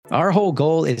Our whole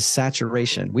goal is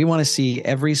saturation. We want to see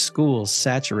every school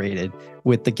saturated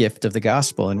with the gift of the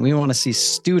gospel. And we want to see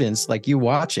students like you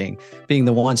watching being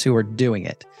the ones who are doing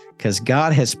it, because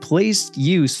God has placed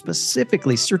you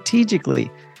specifically,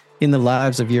 strategically in the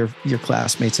lives of your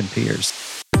classmates and peers.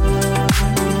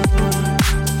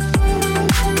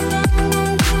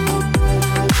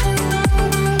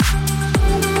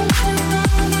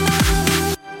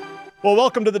 Well,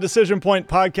 welcome to the Decision Point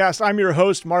podcast. I'm your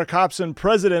host, Mark Hobson,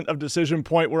 president of Decision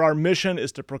Point, where our mission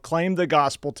is to proclaim the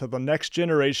gospel to the next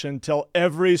generation till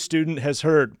every student has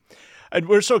heard. And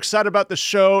we're so excited about the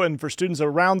show and for students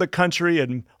around the country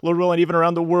and, Lord willing, even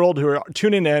around the world who are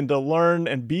tuning in to learn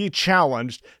and be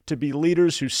challenged to be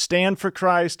leaders who stand for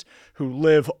Christ, who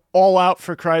live all out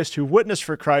for Christ, who witness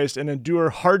for Christ, and endure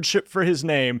hardship for his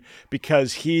name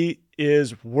because he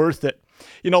is worth it.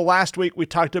 You know, last week we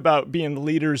talked about being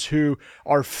leaders who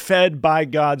are fed by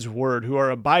God's word, who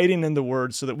are abiding in the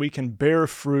word so that we can bear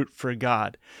fruit for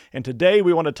God. And today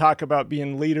we want to talk about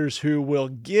being leaders who will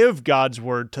give God's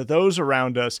word to those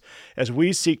around us as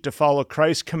we seek to follow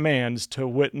Christ's commands to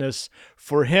witness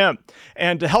for him.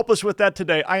 And to help us with that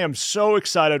today, I am so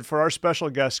excited for our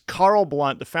special guest, Carl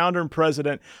Blunt, the founder and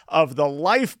president of The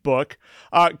Life Book.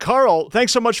 Carl,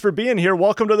 thanks so much for being here.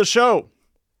 Welcome to the show.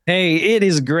 Hey, it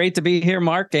is great to be here,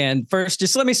 Mark. And first,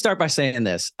 just let me start by saying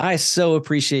this. I so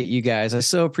appreciate you guys. I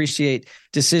so appreciate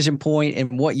Decision Point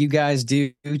and what you guys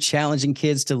do, challenging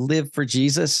kids to live for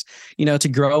Jesus, you know, to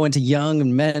grow into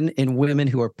young men and women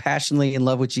who are passionately in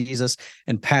love with Jesus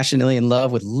and passionately in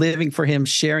love with living for him,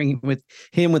 sharing with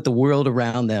him with the world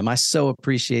around them. I so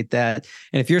appreciate that.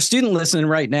 And if you're a student listening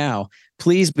right now,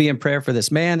 please be in prayer for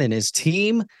this man and his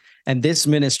team and this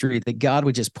ministry, that God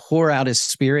would just pour out his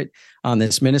spirit on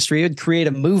this ministry. It would create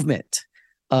a movement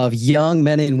of young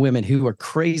men and women who are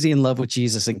crazy in love with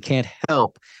Jesus and can't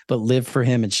help but live for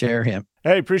him and share him.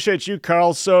 Hey, appreciate you,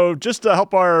 Carl. So just to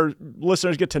help our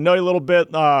listeners get to know you a little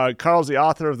bit, Carl's the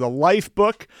author of The Life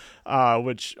Book,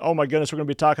 which, oh my goodness, we're going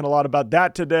to be talking a lot about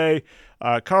that today.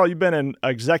 Carl, you've been in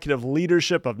executive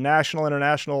leadership of national,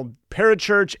 international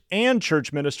parachurch and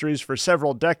church ministries for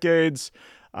several decades.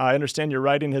 I understand your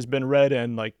writing has been read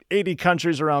in like 80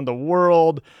 countries around the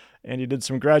world, and you did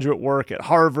some graduate work at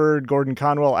Harvard, Gordon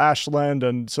Conwell, Ashland,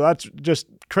 and so that's just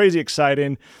crazy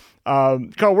exciting.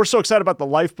 Carl, we're so excited about The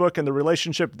Life Book and the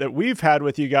relationship that we've had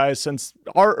with you guys since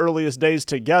our earliest days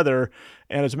together,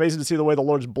 and it's amazing to see the way the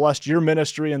Lord's blessed your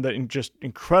ministry and the just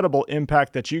incredible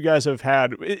impact that you guys have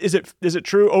had. Is it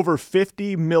true over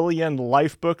 50 million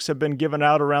life books have been given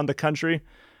out around the country?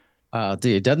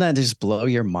 Dude, doesn't that just blow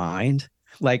your mind?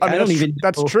 Like, I don't even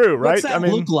That's true, right? What's that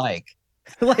look like?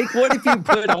 Like, what if you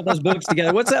put all those books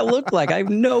together? What's that look like? I have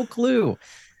no clue.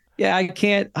 Yeah, I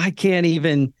can't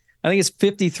even, I think it's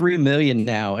 53 million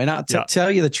now. And I'll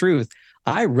tell you the truth.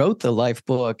 I wrote The Life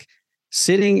Book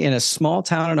sitting in a small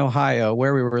town in Ohio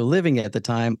where we were living at the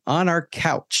time on our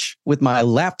couch with my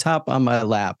laptop on my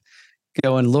lap,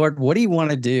 going, Lord, what do you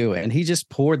want to do? And he just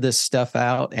poured this stuff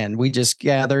out and we just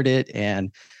gathered it.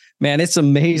 And man, it's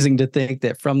amazing to think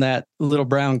that from that little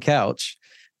brown couch,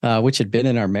 which had been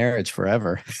in our marriage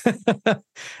forever,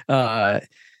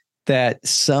 that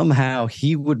somehow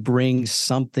he would bring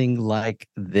something like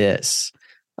this.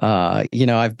 You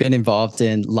know, I've been involved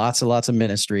in lots and lots of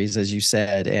ministries, as you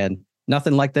said, and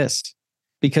nothing like this,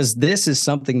 because this is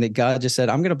something that God just said,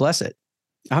 I'm going to bless it.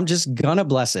 I'm just going to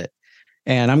bless it.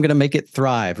 And I'm going to make it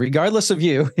thrive, regardless of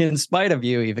you, in spite of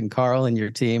you, even Carl and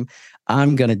your team.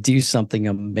 I'm going to do something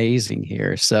amazing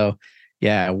here. So,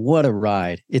 yeah, what a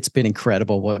ride. It's been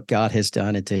incredible what God has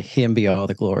done, and to him be all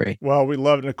the glory. Well, we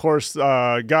love it. And of course,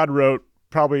 God wrote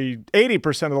probably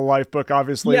 80% of the Life Book,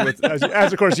 obviously, yeah.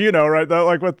 as of course, you know, right?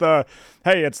 Like with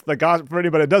it's the gospel. For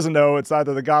anybody that doesn't know, it's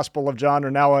either the Gospel of John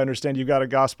or now I understand you've got a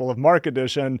Gospel of Mark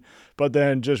edition, but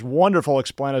then just wonderful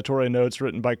explanatory notes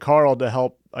written by Carl to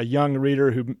help a young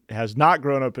reader who has not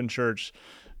grown up in church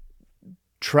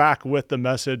track with the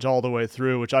message all the way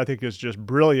through, which I think is just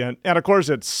brilliant. And of course,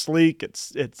 it's sleek.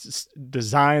 It's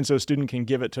designed so a student can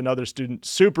give it to another student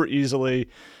super easily,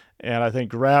 and I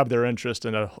think grab their interest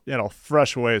in a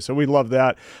fresh way. So we love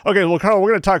that. Okay, well, Carl,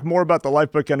 we're going to talk more about the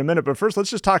Life Book in a minute, but first,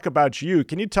 let's just talk about you.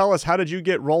 Can you tell us, how did you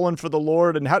get rolling for the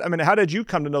Lord, and how did you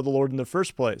come to know the Lord in the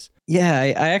first place? Yeah,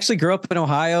 I actually grew up in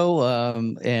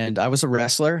Ohio, and I was a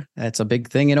wrestler. That's a big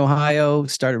thing in Ohio.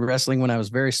 Started wrestling when I was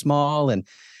very small, and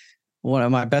one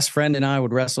of my best friend and I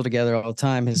would wrestle together all the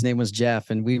time. His name was Jeff,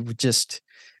 and we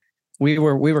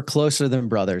were closer than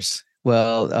brothers.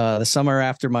 Well, the summer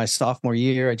after my sophomore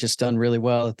year, I just done really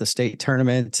well at the state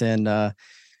tournament, and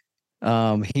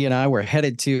He and I were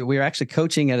we were actually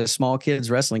coaching at a small kids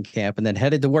wrestling camp and then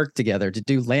headed to work together to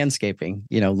do landscaping,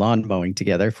 lawn mowing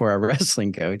together for our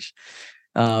wrestling coach.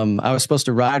 I was supposed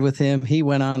to ride with him. He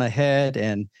went on ahead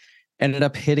and ended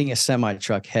up hitting a semi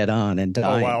truck head on and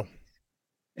dying. Oh, wow.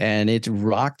 And it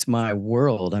rocked my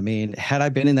world. I mean, had I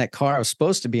been in that car, I was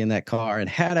supposed to be in that car. And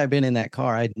had I been in that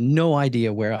car, I had no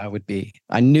idea where I would be.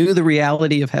 I knew the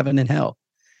reality of heaven and hell.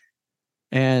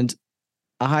 And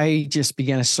I just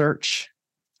began a search.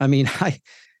 I mean,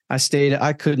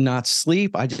 I could not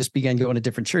sleep. I just began going to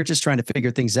different churches, trying to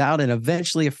figure things out. And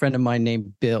eventually a friend of mine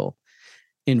named Bill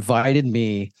invited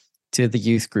me to his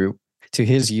youth group.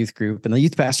 And the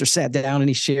youth pastor sat down and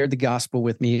he shared the gospel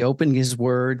with me. He opened God's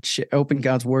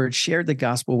word, shared the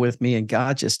gospel with me. And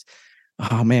God just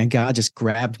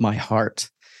grabbed my heart.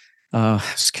 I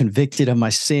was convicted of my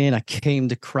sin. I came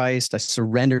to Christ. I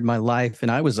surrendered my life.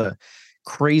 And I was a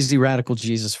crazy radical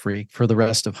Jesus freak for the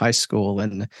rest of high school.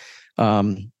 And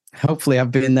hopefully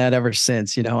I've been that ever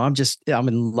since. I'm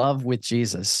in love with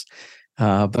Jesus.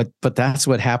 But that's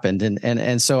what happened.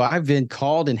 And so I've been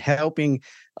called and helping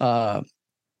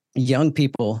young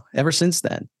people ever since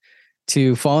then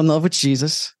to fall in love with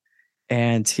Jesus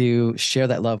and to share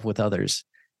that love with others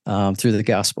through the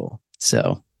gospel.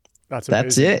 So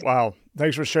that's it. Wow.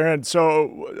 Thanks for sharing.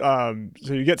 So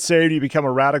you get saved, you become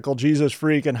a radical Jesus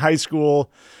freak in high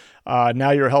school. Now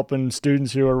you're helping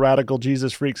students who are radical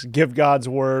Jesus freaks give God's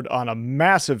word on a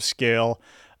massive scale.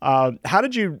 How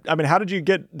did you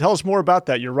tell us more about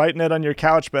that? You're writing it on your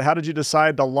couch, but how did you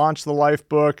decide to launch the Life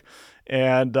Book?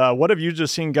 And what have you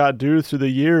just seen God do through the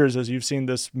years as you've seen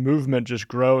this movement just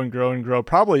grow and grow and grow,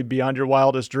 probably beyond your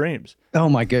wildest dreams? Oh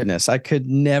my goodness. I could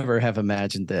never have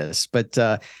imagined this, but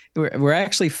we're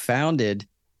actually funded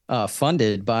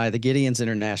by the Gideons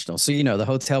International. So, the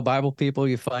Hotel Bible people,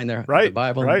 you find the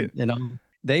Bible, right.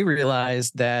 They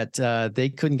realized that they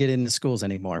couldn't get into schools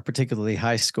anymore, particularly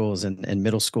high schools and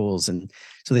middle schools. And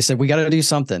so they said, we got to do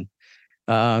something.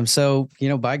 So,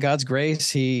 by God's grace,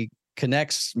 he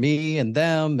connects me and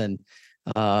them. And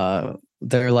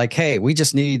they're like, hey, we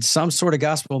just need some sort of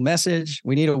gospel message.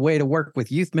 We need a way to work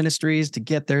with youth ministries to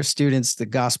get their students the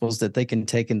gospels that they can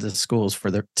take into schools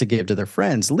to give to their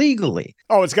friends legally.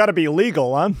 Oh, it's got to be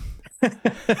legal, huh?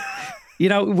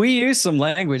 We use some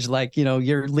language like,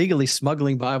 you're legally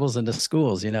smuggling Bibles into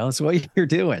schools, it's what you're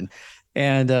doing.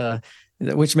 And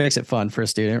which makes it fun for a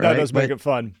student, right? That does make it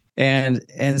fun. And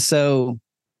so,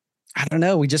 I don't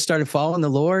know, we just started following the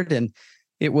Lord, and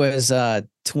it was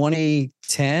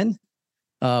 2010.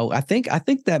 I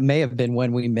think that may have been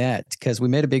when we met, because we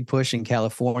made a big push in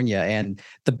California, and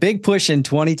the big push in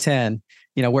 2010,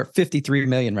 we're at 53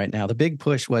 million right now. The big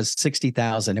push was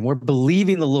 60,000, and we're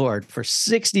believing the Lord for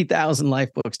 60,000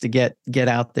 life books to get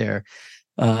out there.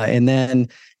 And then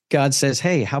God says,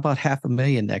 hey, how about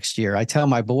 500,000 next year? I tell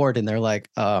my board and they're like,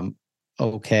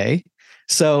 okay.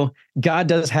 So God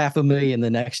does 500,000 the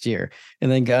next year. And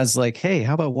then God's like, hey,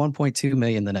 how about 1.2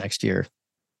 million the next year?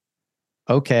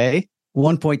 Okay.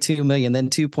 1.2 million, then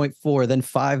 2.4, then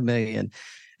 5 million.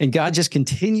 And God just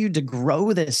continued to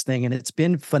grow this thing. And it's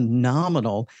been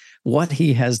phenomenal what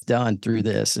he has done through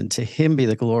this, and to him be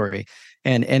the glory.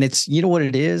 And it's, what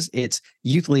it is? It's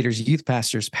youth leaders, youth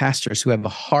pastors who have a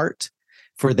heart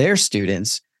for their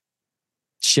students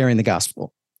sharing the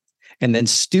gospel. And then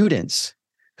students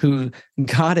who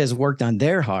God has worked on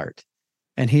their heart.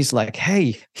 And he's like,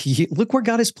 hey, look where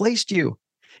God has placed you.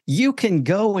 You can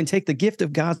go and take the gift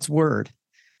of God's word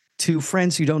to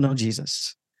friends who don't know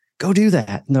Jesus. Go do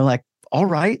that. And they're like, all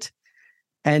right.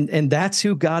 And that's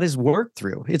who God has worked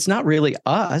through. It's not really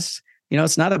us.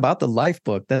 It's not about the Life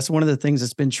Book. That's one of the things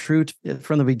that's been true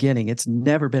from the beginning. It's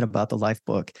never been about the Life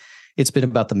Book. It's been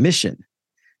about the mission.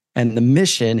 And the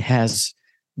mission has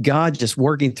God just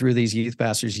working through these youth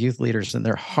pastors, youth leaders, and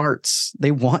their hearts.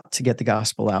 They want to get the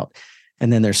gospel out.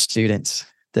 And then their students,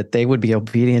 that they would be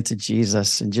obedient to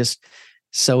Jesus and just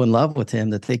so in love with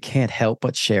him that they can't help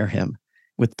but share him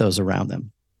with those around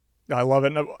them. I love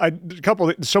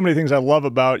it. So many things I love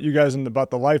about you guys and about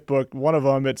the Life Book. One of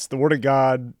them, it's the Word of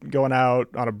God going out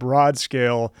on a broad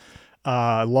scale.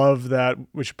 I love that.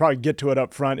 We should probably get to it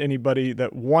up front. Anybody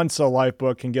that wants a Life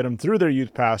Book can get them through their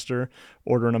youth pastor,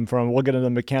 ordering them from. We'll get into the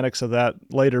mechanics of that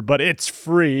later, but it's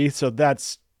free. So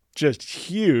that's just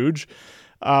huge.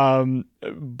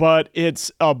 But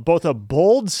it's both a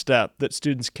bold step that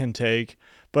students can take,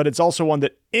 but it's also one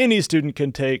that any student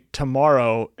can take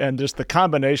tomorrow. And just the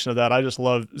combination of that, I just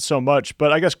love so much.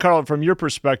 But I guess, Carl, from your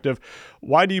perspective,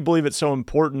 why do you believe it's so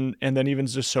important and then even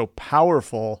just so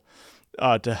powerful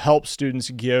to help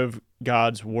students give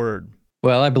God's word?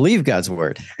 Well, I believe God's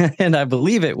word, and I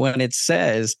believe it when it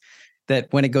says that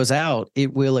when it goes out,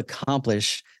 it will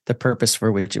accomplish the purpose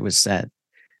for which it was sent.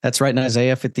 That's right in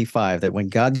Isaiah 55, that when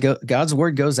God's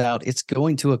word goes out, it's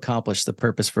going to accomplish the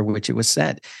purpose for which it was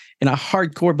sent. And I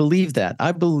hardcore believe that.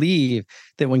 I believe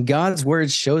that when God's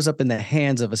word shows up in the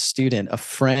hands of a student, a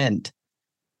friend,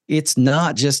 it's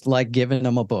not just like giving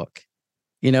them a book.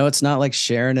 It's not like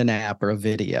sharing an app or a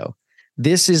video.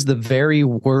 This is the very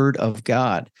word of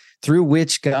God through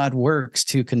which God works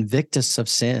to convict us of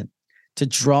sin, to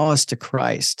draw us to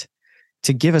Christ,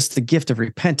 to give us the gift of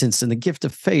repentance and the gift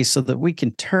of faith so that we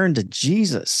can turn to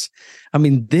Jesus. I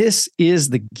mean, this is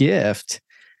the gift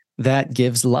that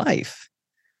gives life.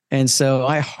 And so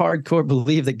I hardcore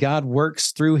believe that God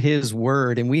works through his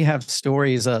word. And we have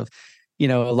stories of, a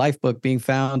life book being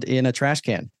found in a trash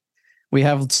can. We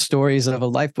have stories of a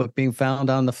life book being found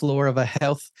on the floor of a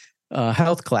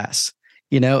health class,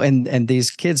 and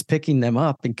these kids picking them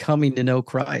up and coming to know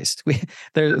Christ.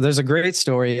 There's a great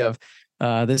story of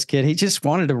this kid. He just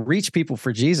wanted to reach people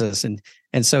for Jesus.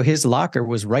 And so his locker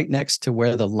was right next to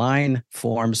where the line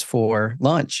forms for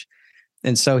lunch.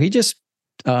 And so he just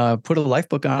put a life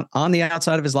book on the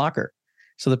outside of his locker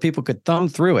so that people could thumb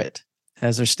through it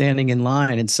as they're standing in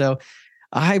line. And so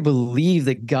I believe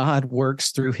that God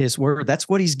works through his word. That's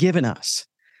what he's given us,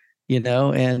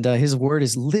 and his word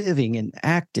is living and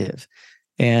active.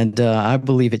 And I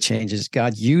believe it changes.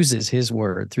 God uses his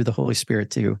word through the Holy Spirit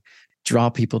to draw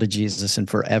people to Jesus and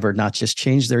forever, not just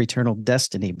change their eternal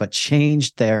destiny, but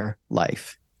change their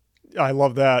life. I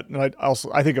love that. And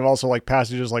I think of also like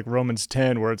passages like Romans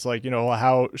 10, where it's like,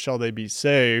 how shall they be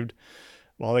saved?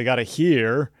 Well, they got to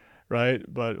hear, right?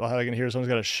 But how they can hear, someone's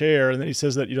got to share. And then he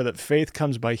says that, that faith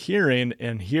comes by hearing,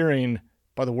 and hearing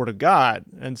by the word of God.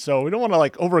 And so we don't want to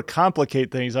like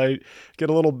overcomplicate things. I get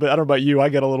a little bit, I don't know about you, I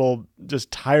get a little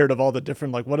just tired of all the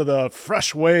different, like, what are the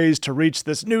fresh ways to reach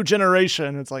this new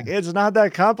generation? It's like, it's not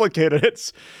that complicated.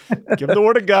 It's give them the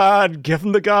word of God, give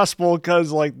them the gospel,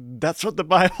 because like, that's what the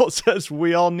Bible says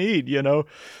we all need,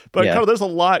 But Yeah. Carl, there's a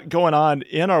lot going on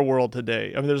in our world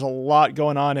today. I mean, there's a lot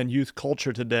going on in youth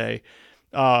culture today.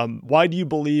 Why do you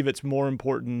believe it's more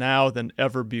important now than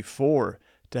ever before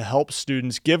to help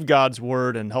students give God's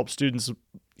word and help students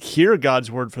hear God's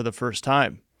word for the first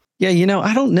time? Yeah,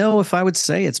 I don't know if I would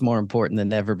say it's more important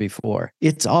than ever before.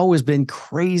 It's always been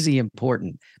crazy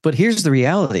important. But here's the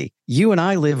reality. You and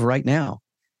I live right now.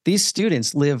 These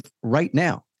students live right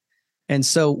now. And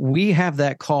so we have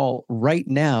that call right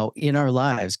now in our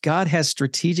lives. God has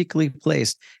strategically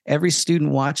placed every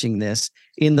student watching this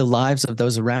in the lives of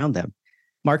those around them.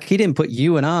 Mark, he didn't put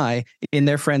you and I in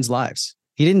their friends' lives.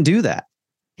 He didn't do that.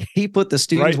 He put the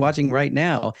students watching right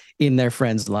now in their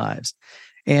friends' lives.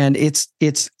 And it's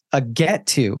a get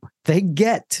to. They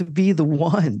get to be the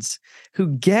ones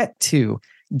who get to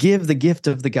give the gift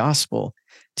of the gospel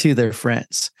to their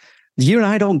friends. You and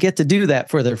I don't get to do that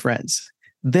for their friends.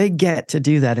 They get to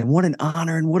do that. And what an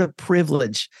honor and what a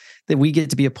privilege that we get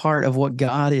to be a part of what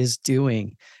God is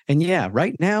doing. And yeah,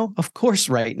 right now, of course,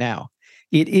 right now.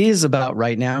 It is about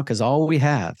right now, because all we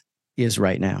have is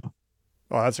right now.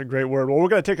 Oh, that's a great word. Well, we're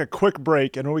going to take a quick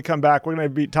break, and when we come back, we're going to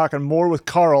be talking more with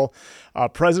Carl,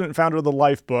 president and founder of the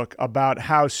Life Book, about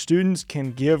how students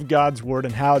can give God's word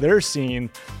and how they're seeing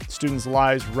students'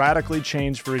 lives radically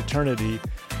change for eternity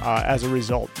as a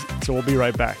result. So we'll be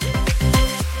right back.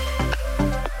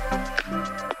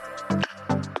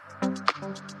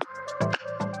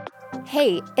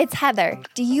 Hey, it's Heather.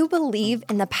 Do you believe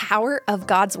in the power of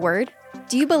God's word?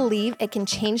 Do you believe it can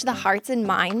change the hearts and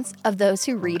minds of those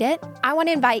who read it? I want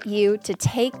to invite you to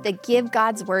take the Give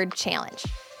God's Word challenge.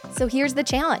 So here's the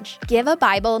challenge. Give a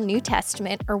Bible, New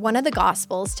Testament, or one of the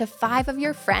Gospels to 5 of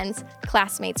your friends,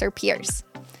 classmates, or peers.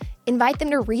 Invite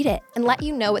them to read it and let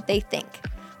you know what they think.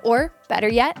 Or, better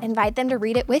yet, invite them to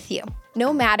read it with you.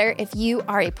 No matter if you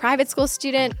are a private school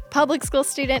student, public school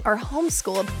student, or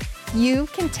homeschooled, you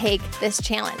can take this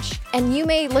challenge. And you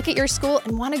may look at your school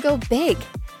and want to go big.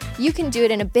 You can do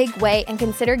it in a big way and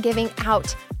consider giving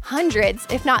out hundreds,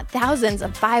 if not thousands,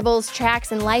 of Bibles,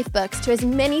 tracts, and life books to as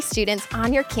many students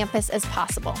on your campus as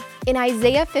possible. In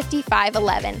Isaiah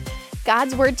 55:11,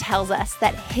 God's word tells us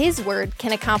that his word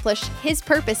can accomplish his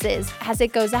purposes as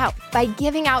it goes out. By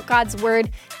giving out God's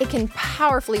word, it can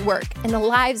powerfully work in the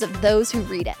lives of those who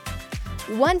read it.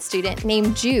 One student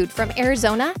named Jude from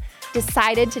Arizona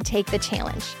decided to take the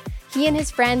challenge. He and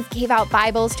his friends gave out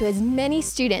Bibles to as many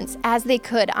students as they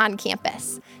could on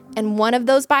campus. And one of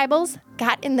those Bibles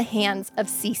got in the hands of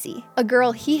Cece, a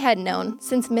girl he had known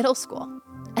since middle school.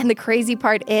 And the crazy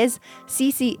part is,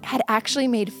 Cece had actually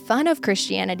made fun of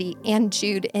Christianity and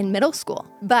Jude in middle school.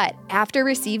 But after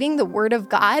receiving the Word of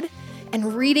God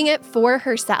and reading it for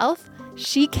herself,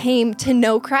 She came to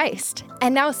know Christ,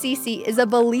 and now Cece is a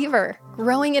believer,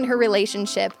 growing in her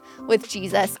relationship with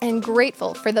Jesus and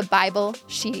grateful for the Bible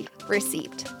she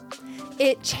received.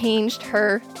 It changed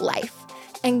her life,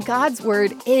 and God's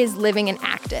word is living and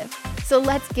active. So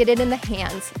let's get it in the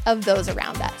hands of those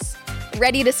around us.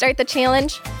 Ready to start the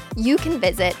challenge? You can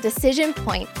visit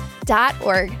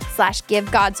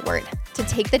decisionpoint.org/givegodsword to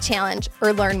take the challenge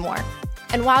or learn more.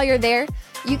 And while you're there,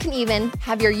 you can even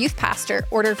have your youth pastor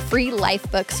order free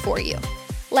life books for you.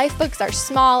 Life books are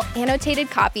small,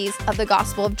 annotated copies of the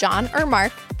Gospel of John or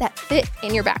Mark that fit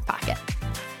in your back pocket.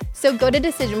 So go to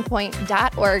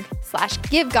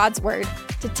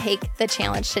decisionpoint.org/givegodsword to take the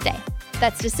challenge today.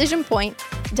 That's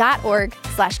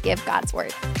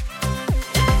decisionpoint.org/givegodsword.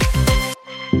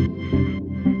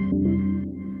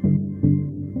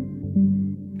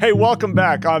 Hey, welcome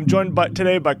back. I'm joined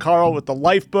today by Carl with the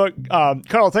Life Book.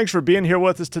 Carl, thanks for being here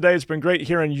with us today. It's been great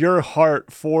hearing your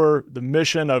heart for the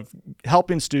mission of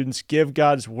helping students give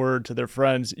God's word to their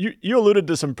friends. You alluded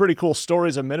to some pretty cool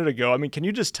stories a minute ago. I mean, can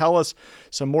you just tell us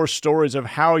some more stories of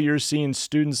how you're seeing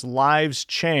students' lives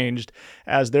changed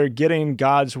as they're getting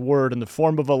God's word in the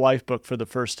form of a life book for the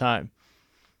first time?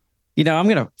 I'm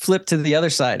going to flip to the other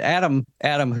side. Adam,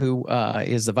 who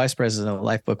is the vice president of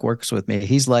Life Book, works with me.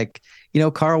 He's like,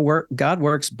 Carl, God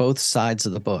works both sides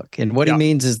of the book. And what he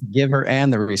means is the giver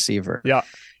and the receiver. Yeah.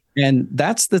 And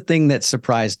that's the thing that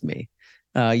surprised me.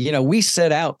 We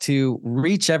set out to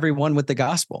reach everyone with the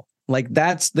gospel. Like,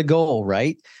 that's the goal,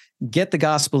 right? Get the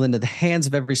gospel into the hands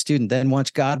of every student, then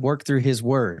watch God work through his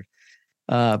word.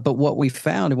 But what we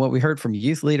found and what we heard from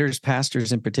youth leaders,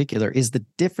 pastors in particular, is the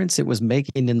difference it was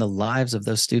making in the lives of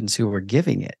those students who were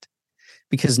giving it.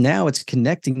 Because now it's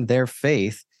connecting their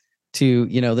faith to,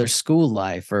 their school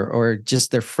life or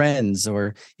just their friends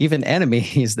or even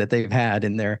enemies that they've had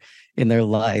in their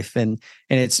life. And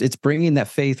it's bringing that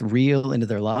faith real into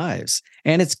their lives.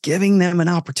 And it's giving them an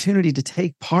opportunity to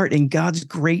take part in God's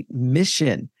great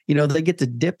mission. They get to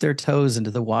dip their toes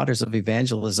into the waters of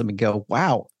evangelism and go,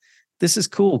 wow, this is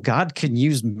cool. God can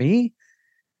use me.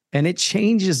 And it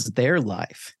changes their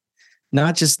life,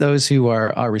 not just those who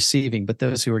are receiving, but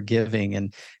those who are giving.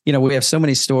 And, we have so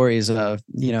many stories of,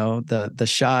 the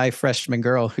shy freshman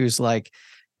girl who's like,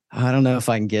 I don't know if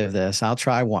I can give this. I'll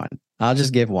try one. I'll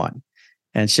just give one.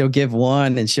 And she'll give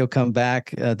one and she'll come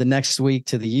back the next week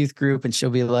to the youth group and she'll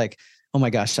be like, oh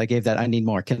my gosh, I gave that. I need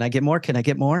more. Can I get more? Can I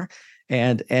get more?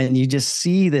 And you just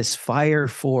see this fire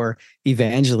for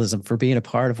evangelism, for being a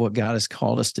part of what God has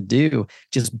called us to do,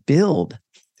 just build.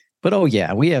 But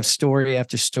we have story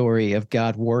after story of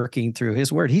God working through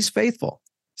his word. He's faithful.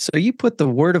 So you put the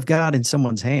word of God in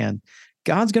someone's hand,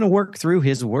 God's going to work through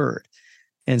his word.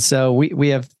 And so we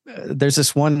have, there's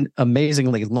this one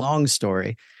amazingly long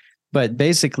story, but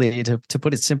basically to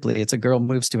put it simply, it's a girl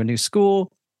moves to a new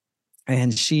school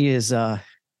and she is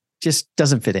just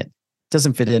doesn't fit in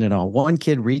at all. One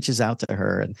kid reaches out to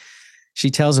her and she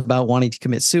tells about wanting to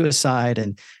commit suicide,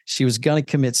 and she was going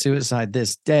to commit suicide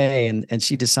this day. And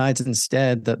she decides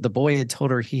instead that the boy had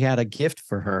told her he had a gift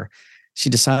for her. She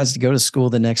decides to go to school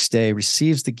the next day,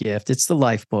 receives the gift. It's the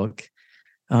Life Book.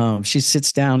 She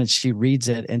sits down and she reads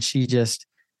it and she just,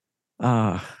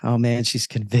 she's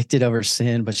convicted of her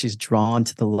sin, but she's drawn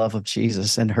to the love of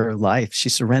Jesus and her life. She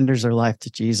surrenders her life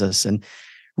to Jesus and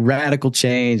radical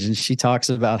change. And she talks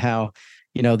about how,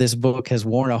 this book has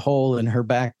worn a hole in her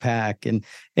backpack and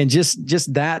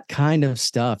just that kind of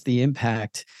stuff, the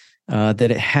impact that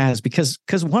it has, because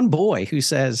one boy who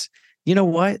says, you know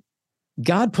what,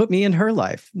 God put me in her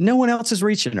life. No one else is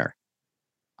reaching her.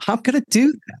 I'm going to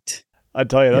do that. I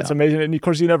tell you, that's amazing. And of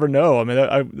course, you never know. I mean,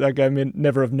 that guy may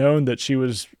never have known that she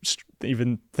was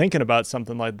even thinking about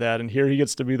something like that. And here he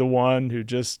gets to be the one who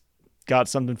just got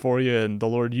something for you, and the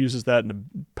Lord uses that in a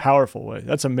powerful way.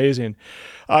 That's amazing.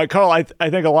 Carl, I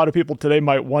think a lot of people today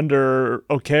might wonder,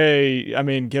 okay, I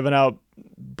mean, giving out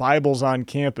Bibles on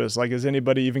campus, like, is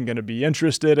anybody even going to be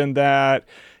interested in that?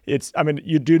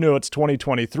 You do know it's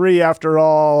 2023 after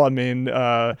all. I mean,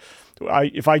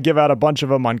 if I give out a bunch of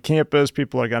them on campus,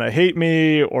 people are going to hate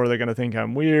me, or they're going to think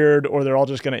I'm weird, or they're all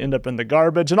just going to end up in the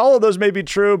garbage. And all of those may be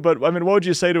true, but I mean, what would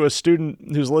you say to a student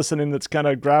who's listening that's kind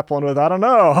of grappling with, I don't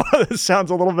know, this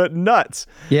sounds a little bit nuts?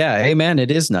 Yeah, amen.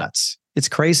 It is nuts. It's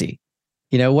crazy.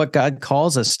 What God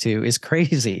calls us to is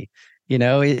crazy.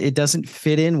 It doesn't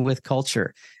fit in with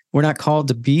culture. We're not called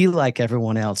to be like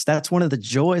everyone else. That's one of the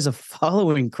joys of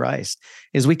following Christ,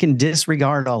 is we can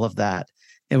disregard all of that.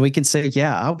 And we can say,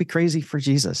 yeah, I'll be crazy for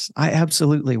Jesus. I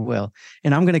absolutely will.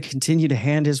 And I'm going to continue to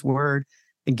hand his word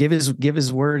and give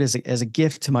his word as a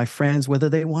gift to my friends, whether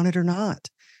they want it or not.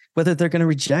 whether they're going to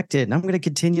reject it. And I'm going to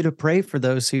continue to pray for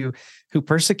those who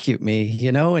persecute me,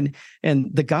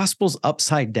 and the gospel's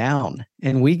upside down,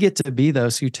 and we get to be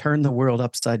those who turn the world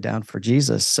upside down for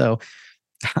Jesus. So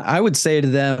I would say to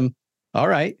them, all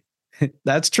right,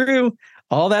 that's true.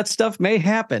 All that stuff may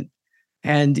happen,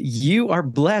 and you are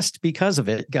blessed because of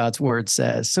it, God's word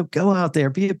says. So go out there,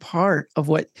 be a part of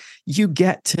what you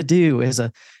get to do as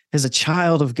a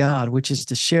child of God, which is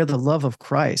to share the love of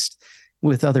Christ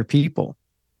with other people.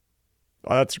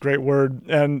 Oh, that's a great word.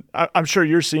 And I'm sure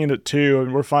you're seeing it too.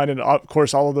 And we're finding, of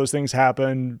course, all of those things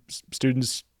happen.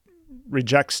 Students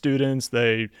reject students.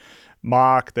 They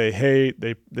mock, they hate,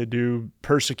 they do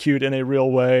persecute in a real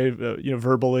way,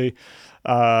 verbally.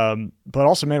 But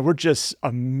also, man, we're just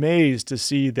amazed to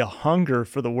see the hunger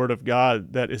for the Word of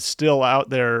God that is still out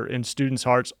there in students'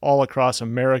 hearts all across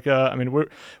America. I mean,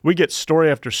 we get story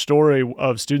after story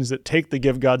of students that take the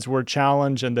Give God's Word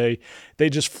challenge, and they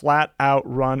just flat out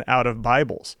run out of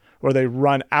Bibles, or they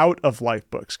run out of life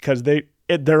books because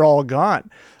they're all gone.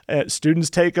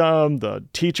 Students take them, the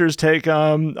teachers take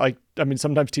them.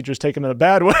 Sometimes teachers take them in a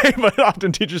bad way, but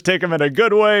often teachers take them in a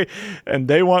good way, and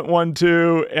they want one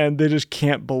too, and they just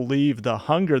can't believe the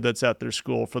hunger that's at their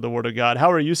school for the Word of God. How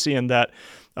are you seeing that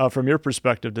from your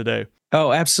perspective today?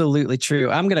 Oh, absolutely true.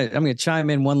 I'm gonna chime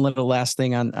in one little last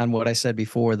thing on what I said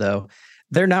before, though.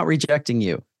 They're not rejecting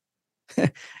you.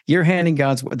 You're handing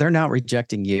God's word. They're not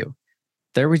rejecting you.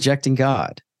 They're rejecting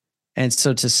God. And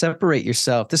so to separate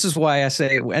yourself, this is why I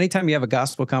say anytime you have a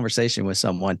gospel conversation with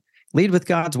someone, lead with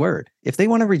God's word. If they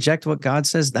want to reject what God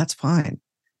says, that's fine.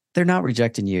 They're not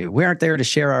rejecting you. We aren't there to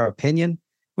share our opinion.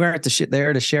 We aren't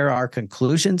there to share our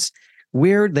conclusions.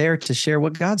 We're there to share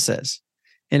what God says.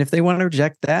 And if they want to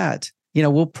reject that,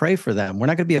 we'll pray for them. We're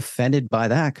not going to be offended by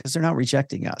that because they're not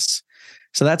rejecting us.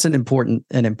 So that's an important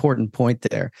point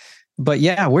there. But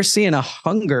yeah, we're seeing a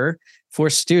hunger for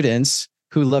students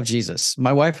who love Jesus.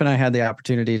 My wife and I had the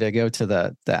opportunity to go to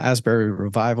the Asbury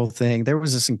revival thing. There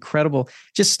was this incredible,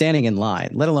 just standing in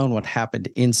line, let alone what happened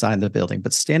inside the building,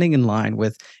 but standing in line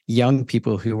with young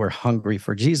people who were hungry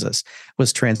for Jesus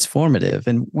was transformative.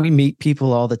 And we meet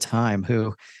people all the time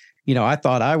who, I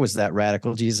thought I was that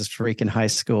radical Jesus freak in high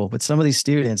school, but some of these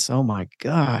students, oh my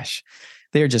gosh,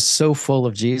 they're just so full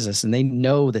of Jesus, and they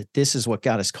know that this is what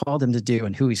God has called them to do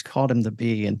and who he's called them to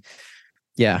be. And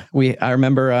yeah, I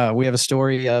remember we have a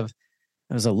story of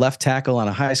there was a left tackle on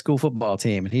a high school football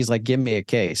team, and he's like, "Give me a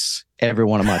case. Every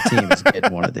one of my team is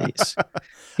getting one of these."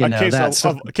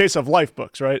 A case of life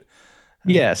books, right?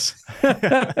 Yes.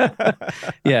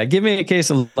 Yeah, give me a case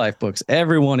of life books.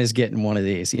 Everyone is getting one of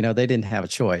these. They didn't have a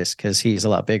choice because he's a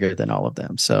lot bigger than all of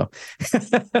them. So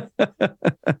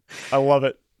I love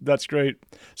it. That's great.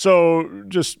 So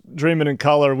just dreaming in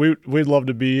color, we'd love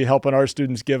to be helping our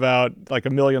students give out like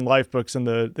 1 million life books in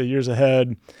the years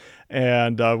ahead.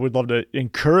 And we'd love to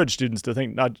encourage students to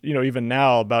think, not, even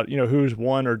now about, who's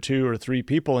 1 or 2 or 3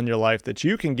 people in your life that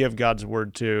you can give God's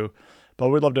word to. But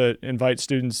we'd love to invite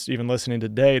students, even listening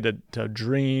today, to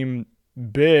dream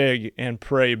big and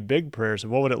pray big prayers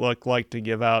of what would it look like to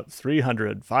give out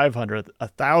 300, 500,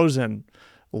 1,000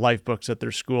 life books at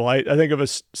their school. I think of a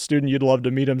student, you'd love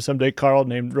to meet him someday, Carl,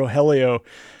 named Rogelio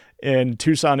in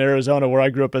Tucson, Arizona, where I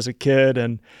grew up as a kid.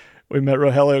 And we met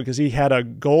Rogelio because he had a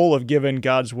goal of giving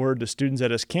God's word to students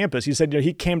at his campus. He said,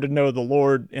 he came to know the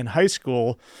Lord in high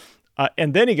school,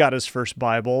 and then he got his first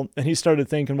Bible, and he started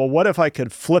thinking, well, what if I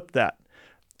could flip that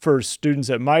for students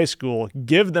at my school,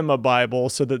 give them a Bible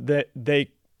so that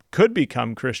they could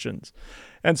become Christians?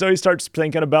 And so he starts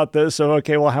thinking about this. So,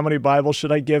 okay, well, how many Bibles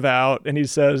should I give out? And he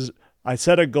says, I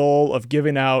set a goal of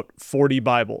giving out 40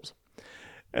 Bibles.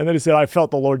 And then he said, I felt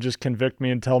the Lord just convict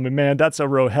me and tell me, man, that's a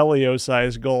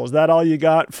Rogelio-sized goal. Is that all you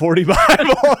got? 40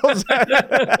 Bibles?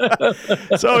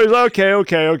 So he's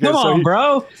okay. Come on,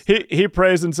 bro. He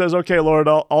prays and says, okay, Lord,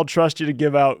 I'll trust you to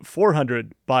give out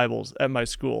 400 Bibles at my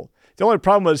school. The only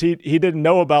problem was he didn't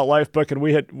know about Lifebook, and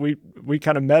we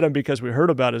kind of met him because we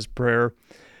heard about his prayer.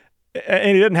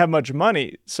 And he didn't have much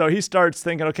money. So he starts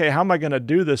thinking, okay, how am I going to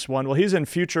do this one? Well, he's in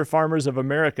Future Farmers of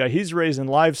America. He's raising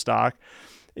livestock.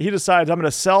 He decides, I'm going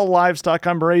to sell livestock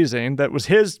I'm raising that was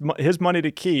his money to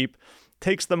keep,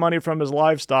 takes the money from his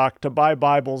livestock to buy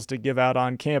Bibles to give out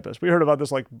on campus. We heard about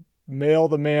this, like, mail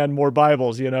the man more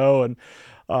Bibles, and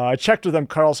I checked with him,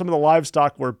 Carl. Some of the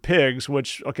livestock were pigs,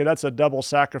 which, okay, that's a double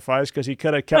sacrifice because he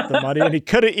could have kept the money and he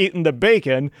could have eaten the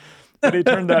bacon. But he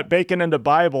turned that bacon into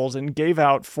Bibles and gave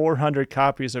out 400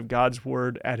 copies of God's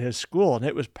word at his school. And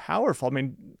it was powerful. I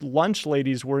mean, lunch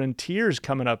ladies were in tears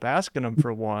coming up asking him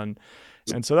for one.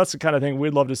 And so that's the kind of thing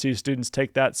we'd love to see students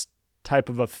take that type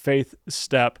of a faith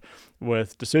step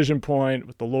with Decision Point,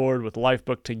 with the Lord, with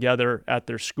Lifebook together at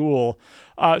their school.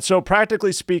 So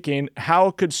practically speaking,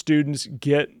 how could students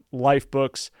get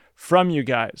Lifebooks from you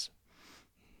guys?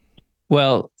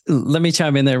 Well, let me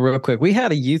chime in there real quick. We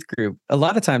had a youth group. A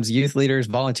lot of times youth leaders,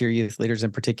 volunteer youth leaders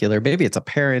in particular, maybe it's a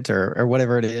parent or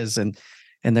whatever it is. And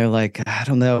they're like, I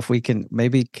don't know if we can,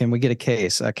 can we get a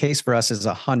case? A case for us is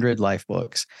 100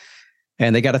 Lifebooks.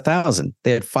 And they got 1,000.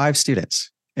 They had 5 students.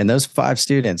 And those 5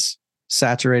 students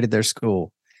saturated their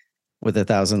school with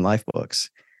 1,000 Lifebooks.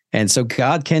 And so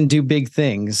God can do big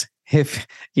things if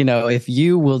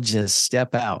you will just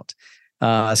step out.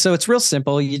 So it's real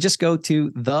simple. You just go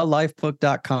to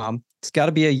thelifebook.com. It's got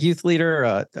to be a youth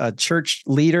leader, a church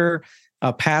leader,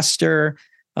 a pastor,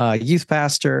 youth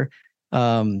pastor.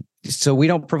 So we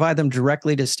don't provide them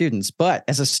directly to students. But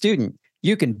as a student,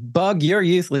 you can bug your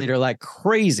youth leader like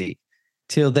crazy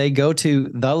till they go to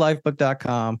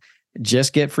thelifebook.com.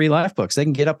 Just get free Lifebooks. They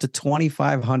can get up to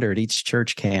 2,500. Each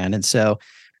church can. And so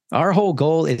our whole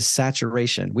goal is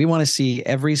saturation. We want to see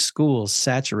every school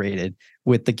saturated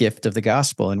with the gift of the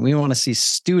gospel. And we want to see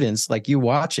students like you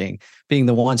watching being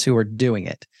the ones who are doing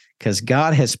it, because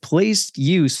God has placed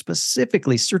you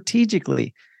specifically,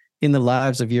 strategically in the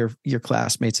lives of your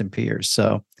classmates and peers.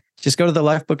 So just go to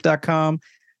thelifebook.com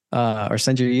or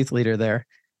send your youth leader there,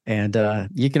 and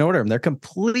you can order them. They're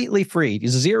completely free,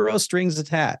 0 strings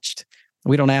attached.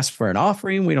 We don't ask for an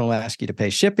offering. We don't ask you to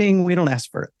pay shipping. We don't ask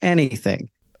for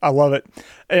anything. I love it.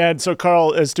 And so,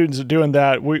 Carl, as students are doing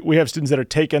that, we have students that are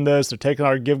taking this. They're taking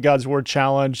our Give God's Word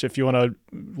challenge. If you want to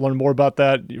learn more about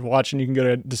that, you're watching, you can go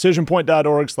to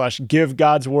decisionpoint.org/give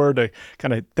God's Word to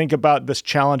kind of think about this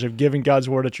challenge of giving God's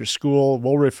Word at your school.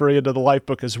 We'll refer you to the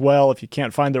Lifebook as well if you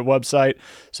can't find their website,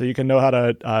 so you can know how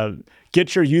to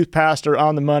get your youth pastor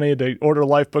on the money to order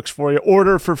Lifebooks for you.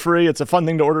 Order for free. It's a fun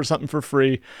thing to order something for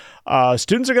free.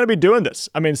 Students are going to be doing this.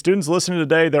 I mean, students listening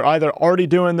today, they're either already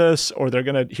doing this or they're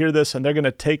going to hear this and they're going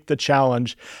to take the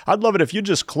challenge. I'd love it if you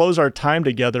just close our time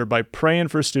together by praying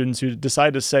for students who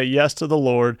decide to say yes to the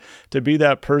Lord, to be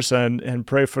that person, and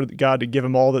pray for God to give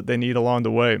them all that they need along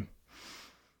the way.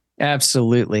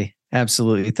 Absolutely.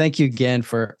 Absolutely. Thank you again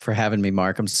for having me,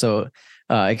 Mark. I'm so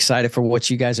excited for what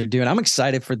you guys are doing. I'm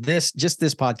excited for this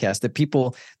podcast,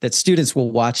 that students will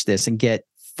watch this and get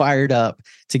fired up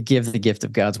to give the gift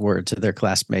of God's Word to their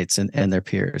classmates and their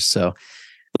peers. So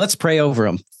let's pray over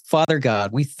them. Father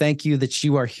God, we thank you that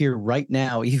you are here right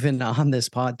now, even on this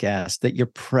podcast, that you're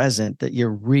present, that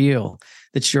you're real,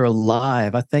 that you're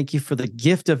alive. I thank you for the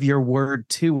gift of your word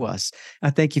to us. I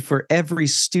thank you for every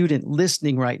student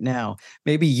listening right now,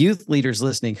 maybe youth leaders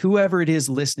listening, whoever it is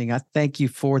listening. I thank you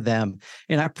for them.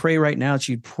 And I pray right now that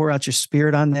you'd pour out your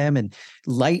Spirit on them and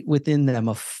light within them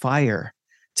a fire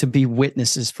to be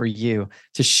witnesses for you,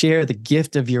 to share the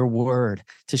gift of your word,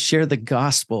 to share the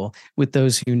gospel with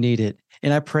those who need it.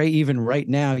 And I pray even right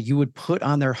now, you would put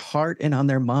on their heart and on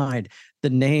their mind the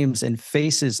names and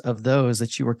faces of those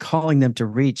that you are calling them to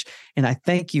reach. And I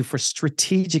thank you for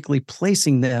strategically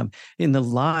placing them in the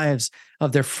lives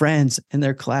of their friends and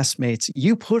their classmates.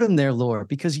 You put them there, Lord,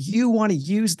 because you want to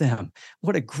use them.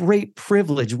 What a great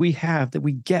privilege we have that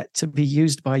we get to be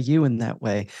used by you in that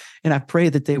way. And I pray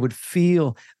that they would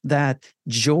feel that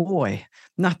joy,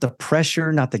 not the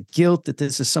pressure, not the guilt that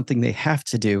this is something they have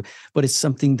to do, but it's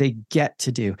something they get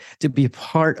to do, to be a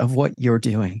part of what you're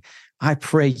doing. I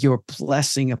pray your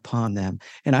blessing upon them.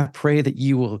 And I pray that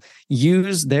you will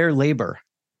use their labor,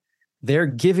 their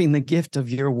giving the gift of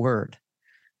your word,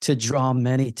 to draw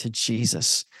many to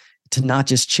Jesus, to not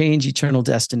just change eternal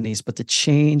destinies, but to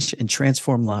change and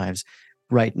transform lives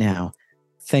right now.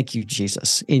 Thank you,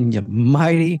 Jesus. In the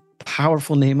mighty,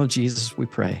 powerful name of Jesus, we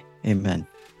pray. Amen.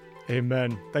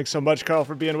 Amen. Thanks so much, Carl,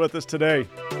 for being with us today.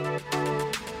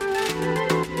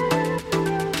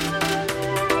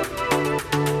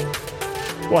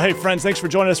 Well, hey, friends, thanks for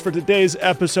joining us for today's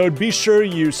episode. Be sure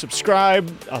you subscribe,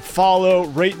 follow,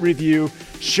 rate, review,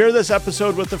 share this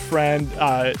episode with a friend.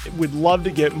 We'd love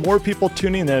to get more people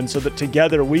tuning in so that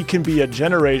together we can be a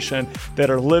generation that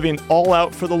are living all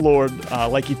out for the Lord,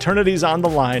 like eternity's on the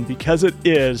line, because it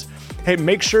is. Hey,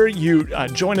 make sure you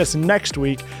join us next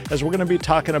week as we're going to be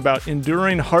talking about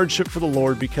enduring hardship for the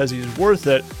Lord because he's worth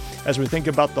it, as we think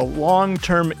about the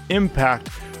long-term impact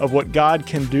of what God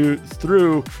can do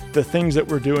through the things that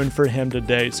we're doing for him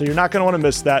today. So you're not going to want to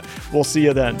miss that. We'll see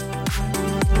you then.